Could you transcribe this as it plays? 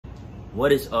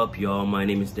What is up, y'all? My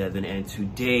name is Devin, and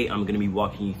today I'm going to be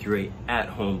walking you through a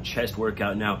at-home chest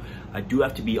workout. Now, I do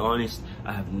have to be honest,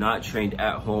 I have not trained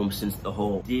at home since the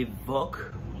whole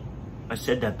fuck. I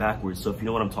said that backwards, so if you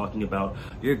know what I'm talking about,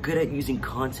 you're good at using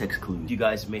context clues. You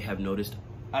guys may have noticed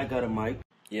I got a mic.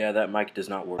 Yeah, that mic does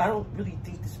not work. I don't really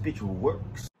think this bitch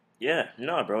works. Yeah,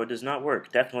 no, bro, it does not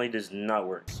work. Definitely does not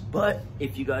work. But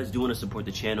if you guys do want to support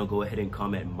the channel, go ahead and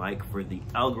comment Mike for the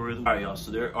algorithm. All right, y'all,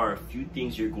 so there are a few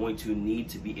things you're going to need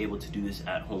to be able to do this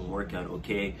at-home workout,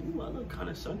 okay? Ooh, I look kind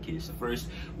of sun-kissed. First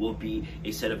will be a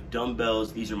set of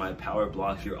dumbbells. These are my power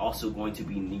blocks. You're also going to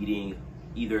be needing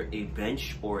either a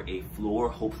bench or a floor.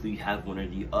 Hopefully you have one or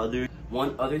the other.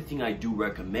 One other thing I do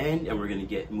recommend, and we're gonna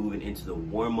get moving into the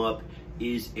warm-up,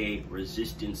 is a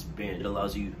resistance band. It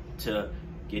allows you to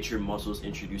get your muscles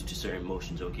introduced to certain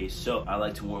motions, okay? So I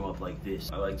like to warm up like this.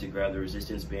 I like to grab the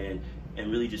resistance band and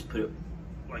really just put it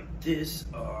like this.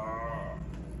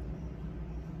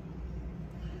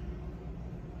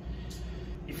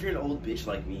 If you're an old bitch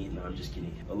like me, no, I'm just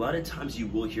kidding. A lot of times you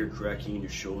will hear cracking in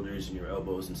your shoulders and your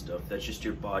elbows and stuff. That's just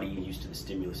your body used to the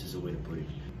stimulus is a way to put it.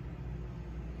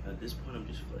 At this point, I'm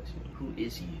just flexing. Who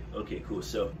is he? Okay, cool.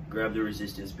 So grab the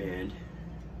resistance band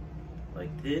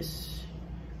like this.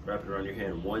 Wrap it around your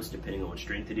hand once, depending on what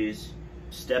strength it is.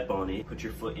 Step on it. Put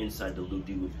your foot inside the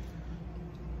loop-de-loop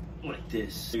like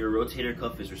this. So your rotator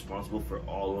cuff is responsible for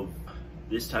all of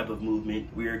this type of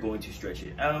movement. We are going to stretch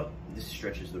it out. This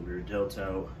stretches the rear delta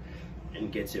out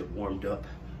and gets it warmed up,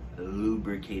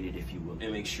 lubricated, if you will.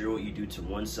 And make sure what you do to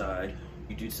one side,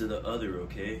 you do to the other,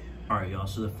 okay? All right, y'all,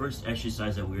 so the first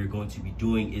exercise that we're going to be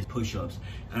doing is push-ups.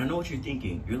 And I know what you're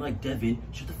thinking. You're like, Devin,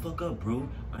 shut the fuck up, bro.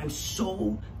 I'm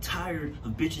so tired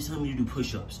of bitches telling me to do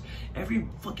push-ups. Every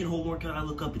fucking home workout I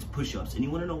look up, it's push-ups. And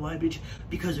you wanna know why, bitch?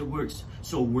 Because it works.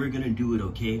 So we're gonna do it,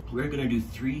 okay? We're gonna do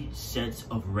 3 sets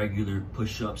of regular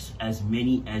push-ups, as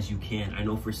many as you can. I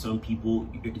know for some people,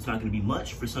 it's not gonna be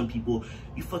much. For some people,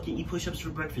 you fucking eat push-ups for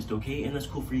breakfast, okay? And that's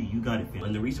cool for you, you got it, fam.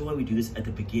 And the reason why we do this at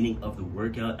the beginning of the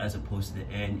workout as opposed to the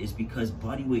end is because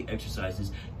bodyweight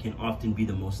exercises can often be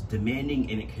the most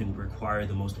demanding and it can require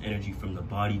the most energy from the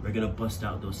body. We're gonna bust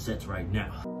out those sets right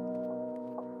now.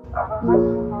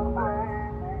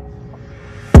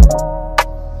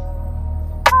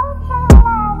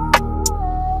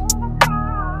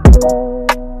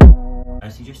 I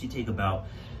suggest you take about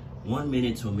 1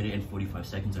 minute to 1 minute and 45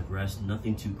 seconds of rest.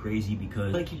 Nothing too crazy,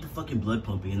 because I keep the fucking blood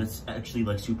pumping, and that's actually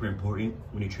like super important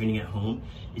when you're training at home,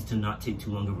 is to not take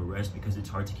too long of a rest, because it's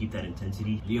hard to keep that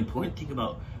intensity. The important thing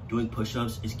about doing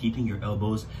push-ups is keeping your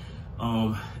elbows,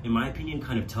 in my opinion,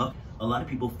 kind of tough. A lot of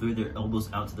people throw their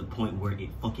elbows out to the point where it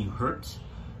fucking hurts.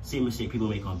 Same mistake people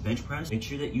make on bench press. Make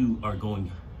sure that you are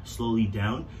going slowly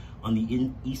down on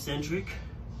the eccentric,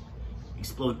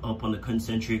 explode up on the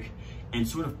concentric, and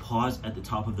sort of pause at the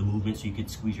top of the movement so you can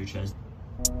squeeze your chest.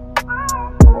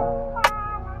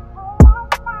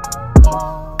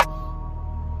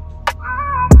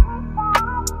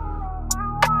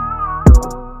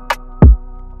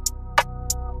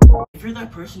 If you're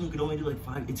that person who can only do like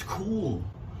 5, it's cool.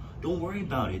 Don't worry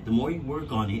about it. The more you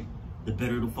work on it, the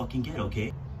better it'll fucking get,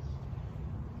 okay?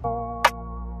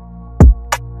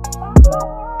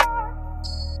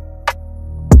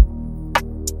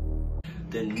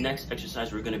 The next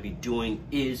exercise we're gonna be doing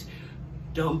is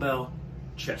dumbbell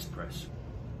chest press.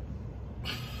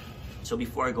 So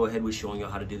before I go ahead with showing you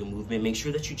how to do the movement, make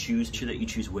sure that you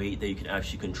choose weight that you can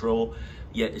actually control,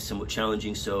 yet it's somewhat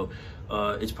challenging. So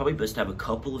it's probably best to have a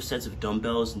couple of sets of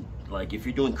dumbbells. Like if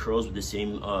you're doing curls with the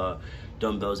same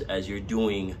dumbbells as you're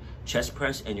doing chest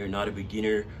press and you're not a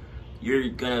beginner, you're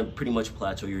gonna pretty much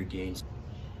plateau your gains.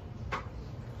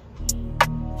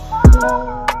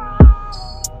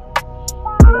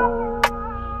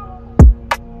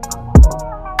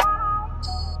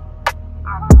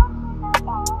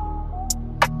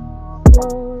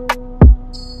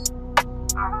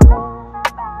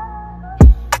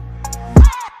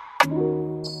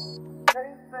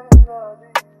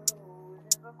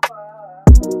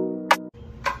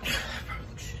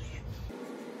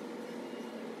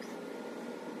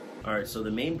 All right, so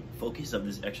the main focus of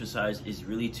this exercise is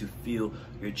really to feel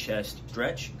your chest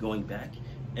stretch going back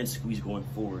and squeeze going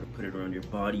forward. Put it around your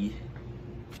body.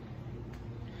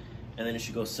 And then it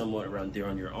should go somewhat around there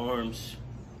on your arms.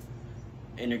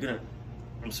 And you're gonna,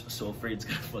 I'm so afraid it's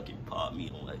gonna fucking pop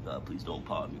me. Oh my God, please don't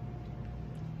pop me.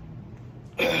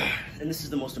 And this is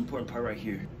the most important part right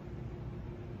here.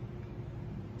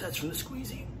 That's from the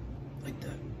squeezing, like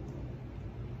that.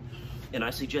 And I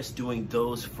suggest doing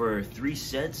those for 3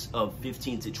 sets of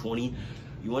 15 to 20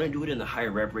 You want to do it in the higher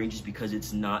rep ranges because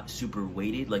it's not super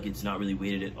weighted, like it's not really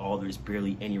weighted at all. There's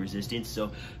barely any resistance.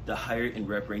 So the higher in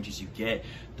rep ranges you get,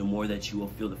 the more that you will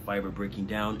feel the fiber breaking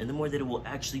down and the more that it will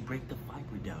actually break the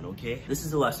fiber down, okay? This is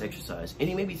the last exercise. And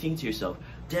you may be thinking to yourself,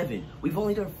 Devin, we've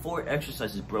only done 4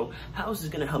 exercises, bro. How is this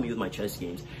gonna help me with my chest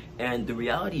gains? And the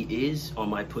reality is, on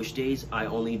my push days, I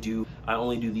only do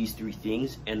these 3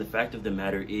 things. And the fact of the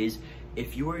matter is,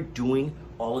 if you are doing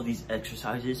all of these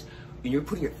exercises and you're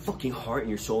putting your fucking heart and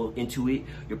your soul into it,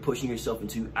 you're pushing yourself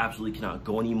until you absolutely cannot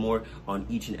go anymore on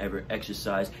each and every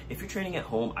exercise. If you're training at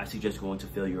home, I suggest going to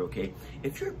failure, okay?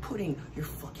 If you're putting your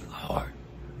fucking heart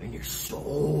and your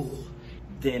soul,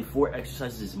 then 4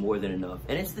 exercises is more than enough.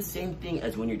 And it's the same thing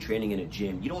as when you're training in a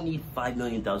gym. You don't need 5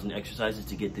 million thousand exercises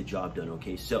to get the job done,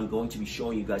 okay? So I'm going to be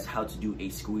showing you guys how to do a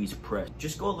squeeze press.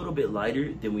 Just go a little bit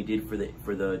lighter than we did for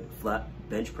the flat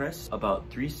bench press.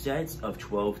 About 3 sets of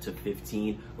 12 to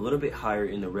 15, a little bit higher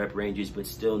in the rep ranges, but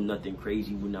still nothing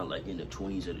crazy. We're not like in the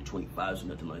 20s or the 25s or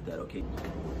nothing like that, okay?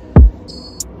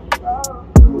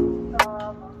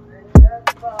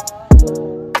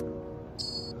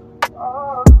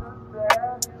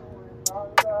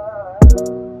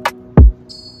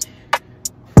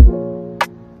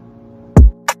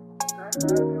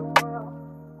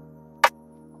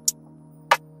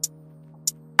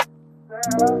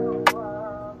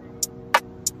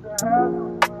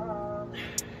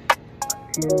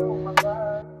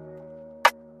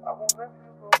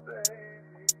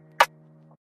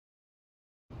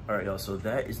 Alright y'all, so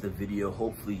that is the video.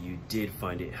 Hopefully you did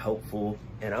find it helpful,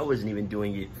 and I wasn't even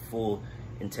doing it full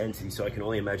intensity, so I can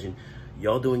only imagine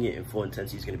y'all doing it in full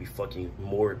intensity is gonna be fucking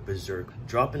more berserk.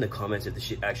 Drop in the comments if the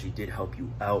shit actually did help you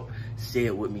out. Say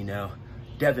it with me now.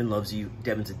 Devin loves you,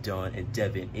 Devin's a Don, and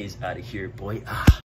Devin is out of here, boy.